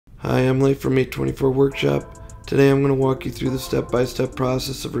Hi, I'm Leif from 824 Workshop. Today I'm going to walk you through the step-by-step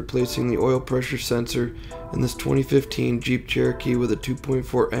process of replacing the oil pressure sensor in this 2015 Jeep Cherokee with a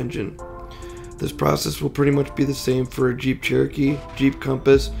 2.4 engine. This process will pretty much be the same for a Jeep Cherokee, Jeep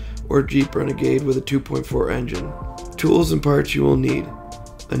Compass, or Jeep Renegade with a 2.4 engine. Tools and parts you will need: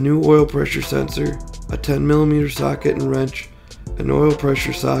 a new oil pressure sensor, a 10mm socket and wrench, an oil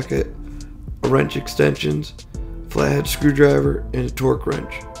pressure socket, a wrench extensions, flathead screwdriver, and a torque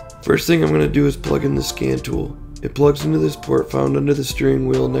wrench. First thing I'm going to do is plug in the scan tool. It plugs into this port found under the steering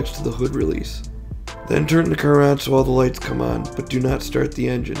wheel next to the hood release. Then turn the car on so all the lights come on, but do not start the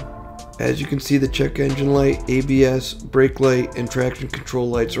engine. As you can see, the check engine light, ABS, brake light, and traction control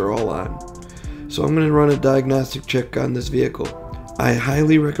lights are all on. So I'm going to run a diagnostic check on this vehicle. I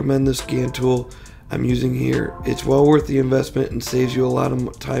highly recommend the scan tool I'm using here. It's well worth the investment and saves you a lot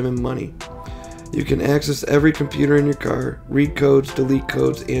of time and money. You can access every computer in your car, read codes, delete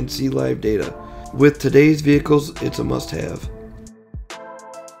codes, and see live data. With today's vehicles, it's a must-have.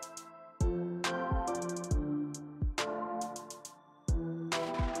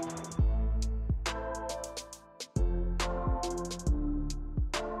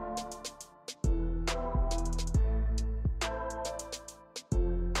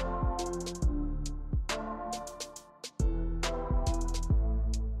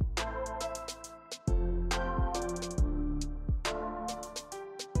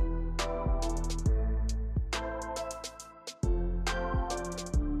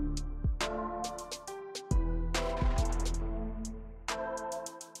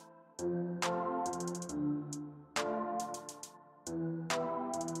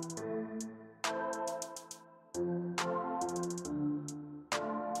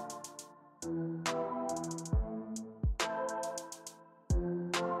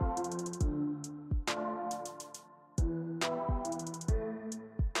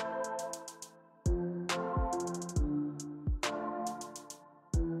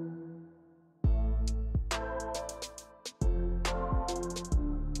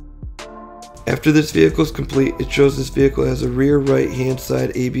 After this vehicle is complete, it shows this vehicle has a rear right hand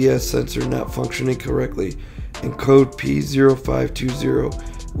side ABS sensor not functioning correctly and code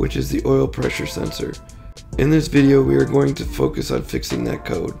P0520, which is the oil pressure sensor. In this video, we are going to focus on fixing that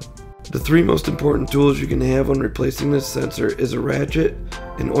code. The three most important tools you can have when replacing this sensor is a ratchet,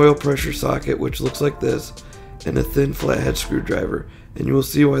 an oil pressure socket which looks like this, and a thin flathead screwdriver, and you will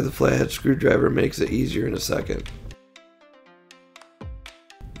see why the flathead screwdriver makes it easier in a second.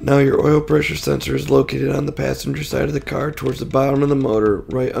 Now your oil pressure sensor is located on the passenger side of the car towards the bottom of the motor,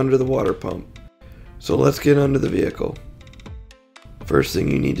 right under the water pump. So let's get under the vehicle. First thing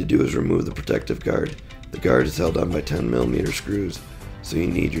you need to do is remove the protective guard. The guard is held on by 10mm screws, so you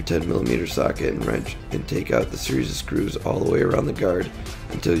need your 10mm socket and wrench, and take out the series of screws all the way around the guard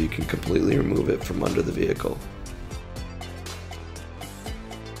until you can completely remove it from under the vehicle.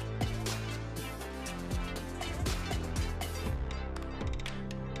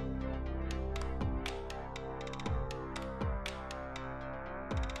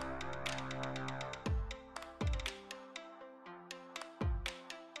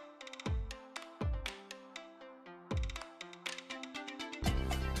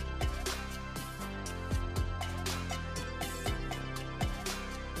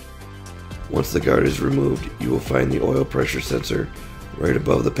 Once the guard is removed, you will find the oil pressure sensor right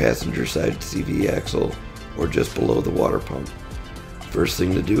above the passenger side CV axle or just below the water pump. First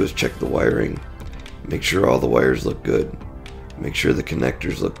thing to do is check the wiring. Make sure all the wires look good. Make sure the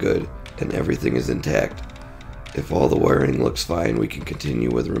connectors look good and everything is intact. If all the wiring looks fine, we can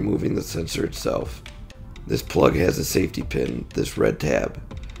continue with removing the sensor itself. This plug has a safety pin, this red tab.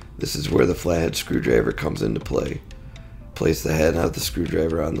 This is where the flathead screwdriver comes into play. Place the head of the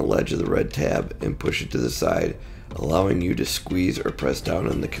screwdriver on the ledge of the red tab and push it to the side, allowing you to squeeze or press down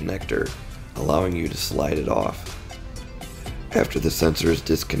on the connector, allowing you to slide it off. After the sensor is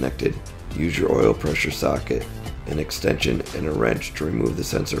disconnected, use your oil pressure socket, an extension, and a wrench to remove the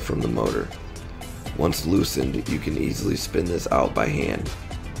sensor from the motor. Once loosened, you can easily spin this out by hand.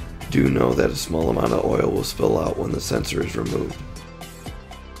 Do know that a small amount of oil will spill out when the sensor is removed.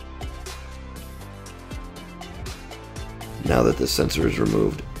 Now that the sensor is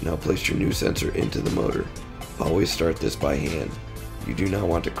removed, now place your new sensor into the motor. Always start this by hand. You do not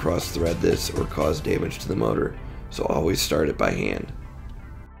want to cross thread this or cause damage to the motor, so always start it by hand.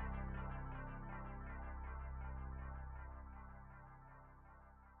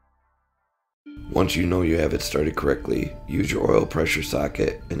 Once you know you have it started correctly, use your oil pressure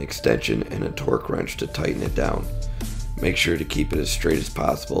socket, an extension, and a torque wrench to tighten it down. Make sure to keep it as straight as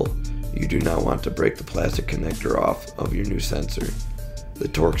possible. You do not want to break the plastic connector off of your new sensor. The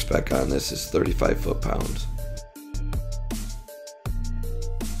torque spec on this is 35 foot-pounds.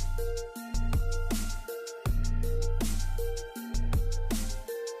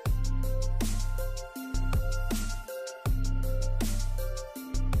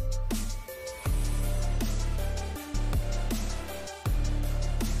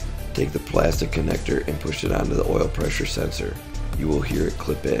 Take the plastic connector and push it onto the oil pressure sensor. You will hear it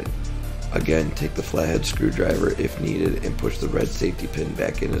clip in. Again, take the flathead screwdriver if needed and push the red safety pin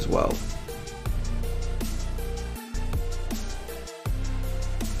back in as well.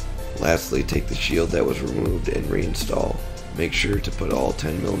 Lastly, take the shield that was removed and reinstall. Make sure to put all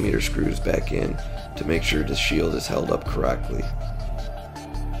 10mm screws back in to make sure the shield is held up correctly.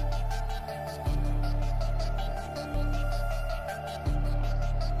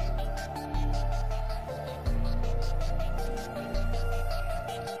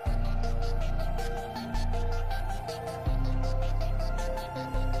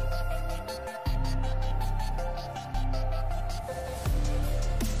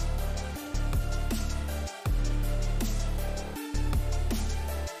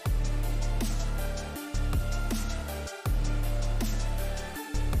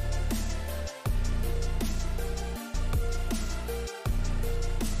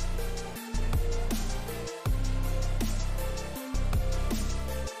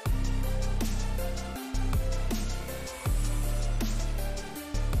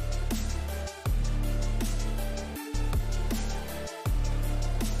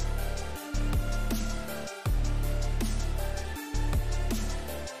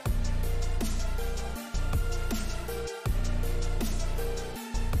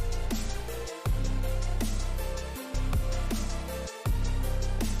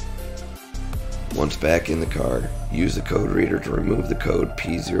 Once back in the car, use the code reader to remove the code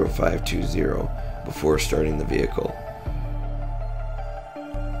P0520 before starting the vehicle.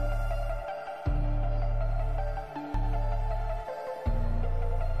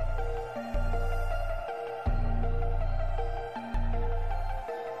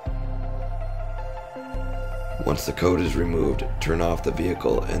 Once the code is removed, turn off the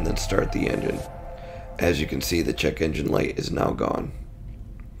vehicle and then start the engine. As you can see, the check engine light is now gone.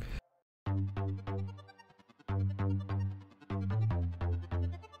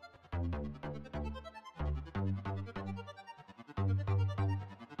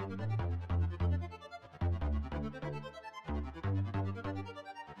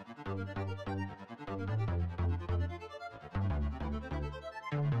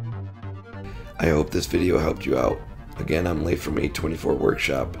 I hope this video helped you out. Again, I'm Leif from 824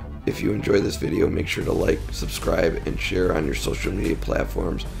 Workshop. If you enjoyed this video, make sure to like, subscribe, and share on your social media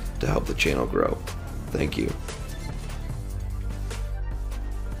platforms to help the channel grow. Thank you.